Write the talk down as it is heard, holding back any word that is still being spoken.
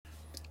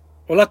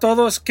Hola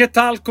todos, ¿qué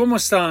tal? ¿Cómo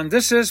están?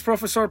 This is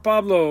Professor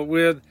Pablo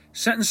with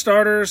Sentence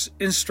Starters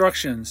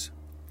Instructions.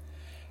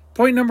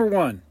 Point number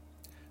 1.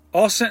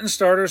 All sentence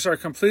starters are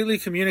completely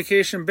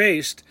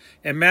communication-based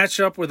and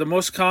match up with the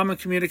most common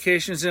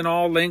communications in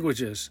all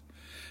languages.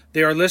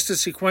 They are listed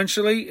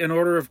sequentially in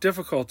order of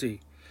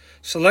difficulty.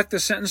 Select the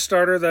sentence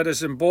starter that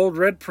is in bold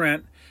red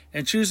print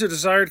and choose the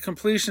desired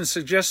completion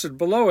suggested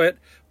below it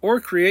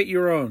or create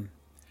your own.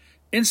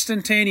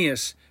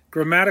 Instantaneous,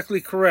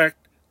 grammatically correct,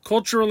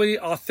 culturally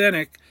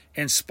authentic,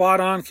 and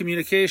spot-on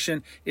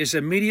communication is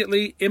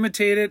immediately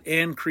imitated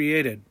and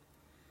created.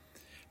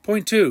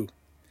 Point 2.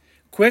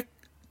 Quick,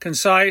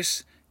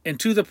 concise, and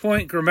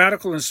to-the-point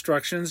grammatical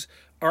instructions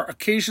are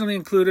occasionally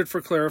included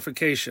for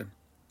clarification.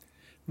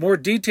 More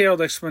detailed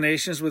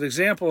explanations with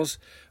examples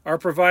are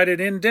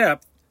provided in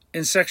depth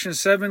in Section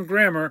 7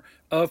 Grammar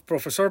of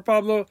Professor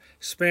Pablo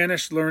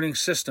Spanish Learning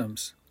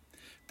Systems.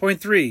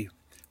 Point 3.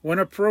 When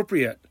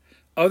appropriate,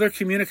 other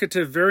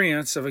communicative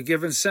variants of a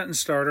given sentence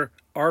starter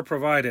are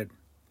provided.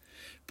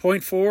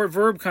 Point 4.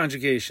 Verb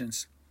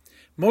conjugations.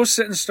 Most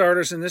sentence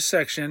starters in this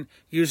section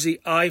use the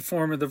I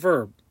form of the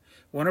verb.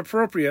 When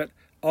appropriate,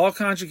 all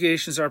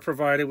conjugations are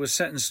provided with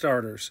sentence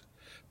starters.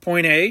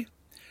 Point A.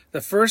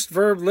 The first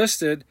verb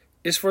listed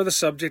is for the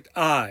subject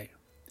I.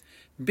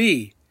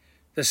 B.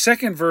 The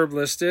second verb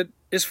listed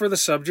is for the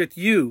subject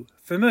you,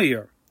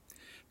 familiar.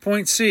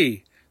 Point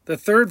C. The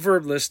third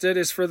verb listed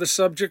is for the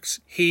subjects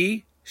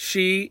he,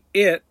 she,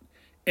 it,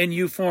 and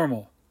you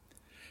formal.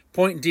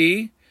 Point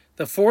D.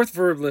 The fourth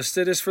verb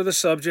listed is for the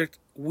subject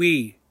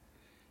we.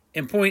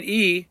 In point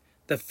E,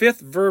 the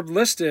fifth verb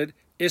listed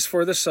is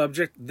for the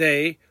subject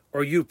they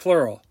or you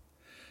plural.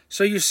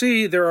 So you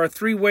see there are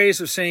three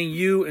ways of saying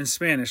you in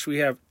Spanish. We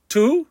have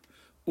tú,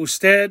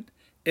 usted,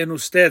 and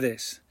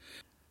ustedes.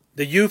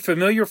 The you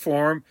familiar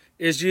form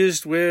is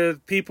used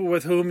with people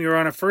with whom you're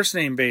on a first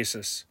name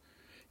basis.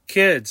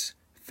 Kids,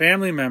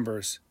 family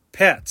members,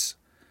 pets.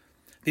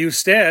 The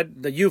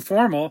usted, the you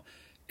formal,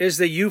 is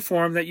the you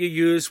form that you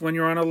use when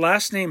you're on a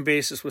last name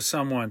basis with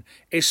someone,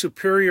 a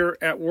superior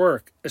at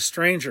work, a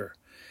stranger.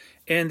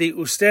 And the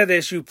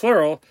ustedes, you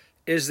plural,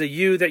 is the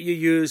you that you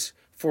use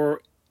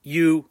for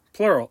you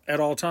plural at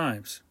all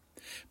times.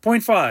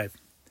 Point 5.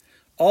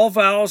 All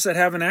vowels that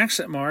have an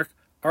accent mark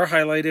are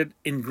highlighted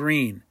in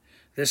green.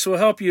 This will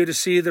help you to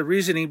see the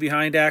reasoning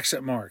behind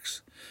accent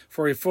marks.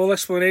 For a full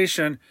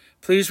explanation,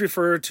 please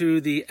refer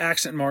to the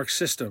accent mark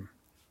system.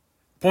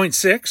 Point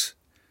 6.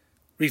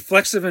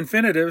 Reflexive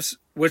infinitives,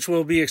 which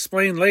will be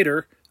explained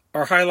later,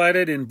 are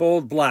highlighted in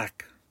bold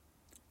black.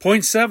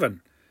 Point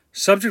 7.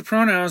 Subject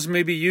pronouns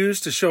may be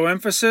used to show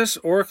emphasis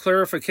or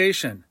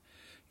clarification.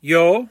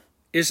 Yo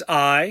is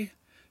I,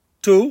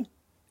 tú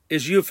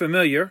is you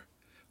familiar,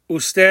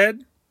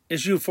 usted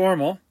is you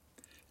formal,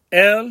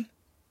 él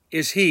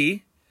is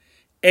he,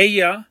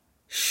 ella,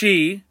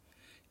 she,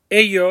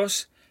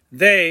 ellos,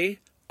 they,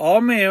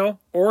 all male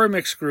or a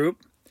mixed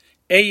group,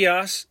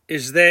 ellas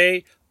is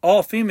they,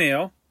 all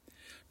female,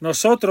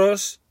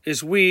 nosotros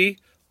is we,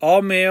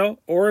 all male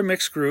or a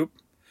mixed group,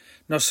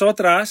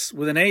 nosotras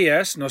with an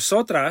AS,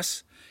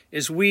 nosotras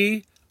is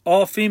we,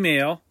 all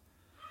female,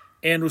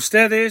 and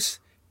ustedes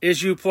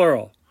is you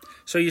plural.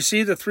 So you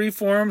see the three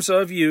forms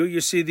of you.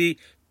 You see the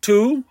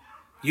tú,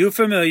 you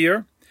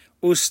familiar,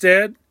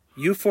 usted,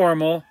 you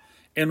formal,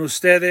 and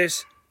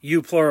ustedes,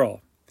 you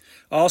plural.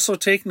 Also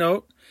take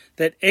note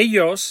that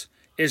ellos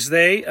is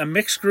they, a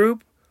mixed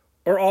group,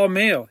 or all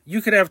male.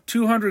 You could have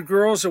 200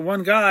 girls and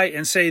one guy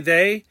and say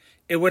they,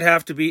 it would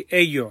have to be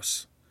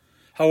ellos.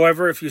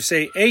 However, if you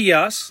say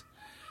ellas,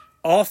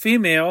 all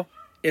female,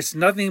 it's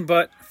nothing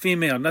but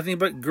female, nothing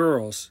but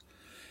girls.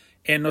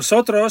 And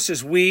nosotros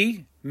is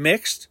we,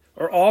 mixed,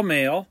 or all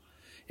male.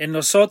 And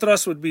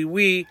nosotras would be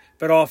we,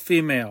 but all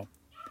female.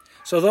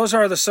 So those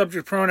are the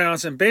subject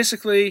pronouns. And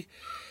basically,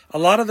 a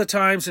lot of the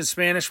times in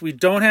Spanish, we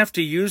don't have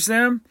to use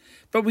them,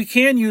 but we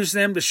can use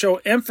them to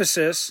show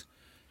emphasis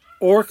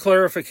or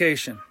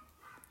clarification.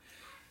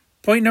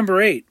 Point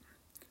number 8.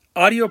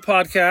 Audio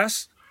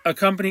podcasts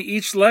accompany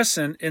each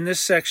lesson in this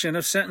section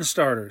of sentence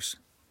starters.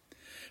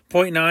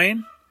 Point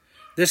 9.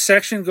 This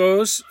section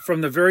goes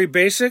from the very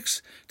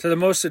basics to the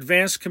most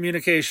advanced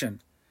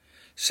communication.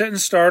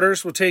 Sentence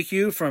starters will take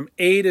you from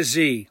A to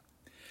Z.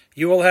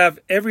 You will have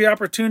every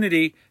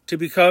opportunity to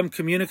become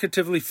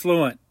communicatively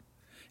fluent.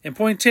 In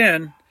point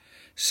 10,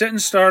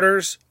 sentence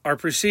starters are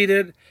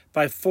preceded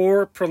by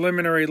 4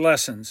 preliminary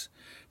lessons.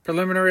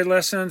 Preliminary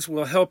lessons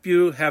will help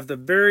you have the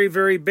very,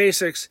 very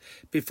basics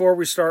before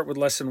we start with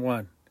lesson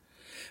 1.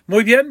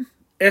 Muy bien,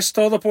 es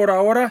todo por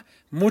ahora.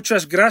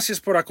 Muchas gracias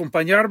por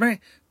acompañarme.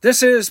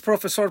 This is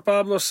Professor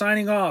Pablo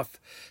signing off.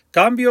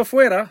 Cambio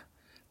fuera.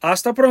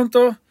 Hasta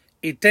pronto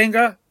y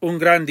tenga un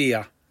gran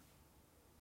día.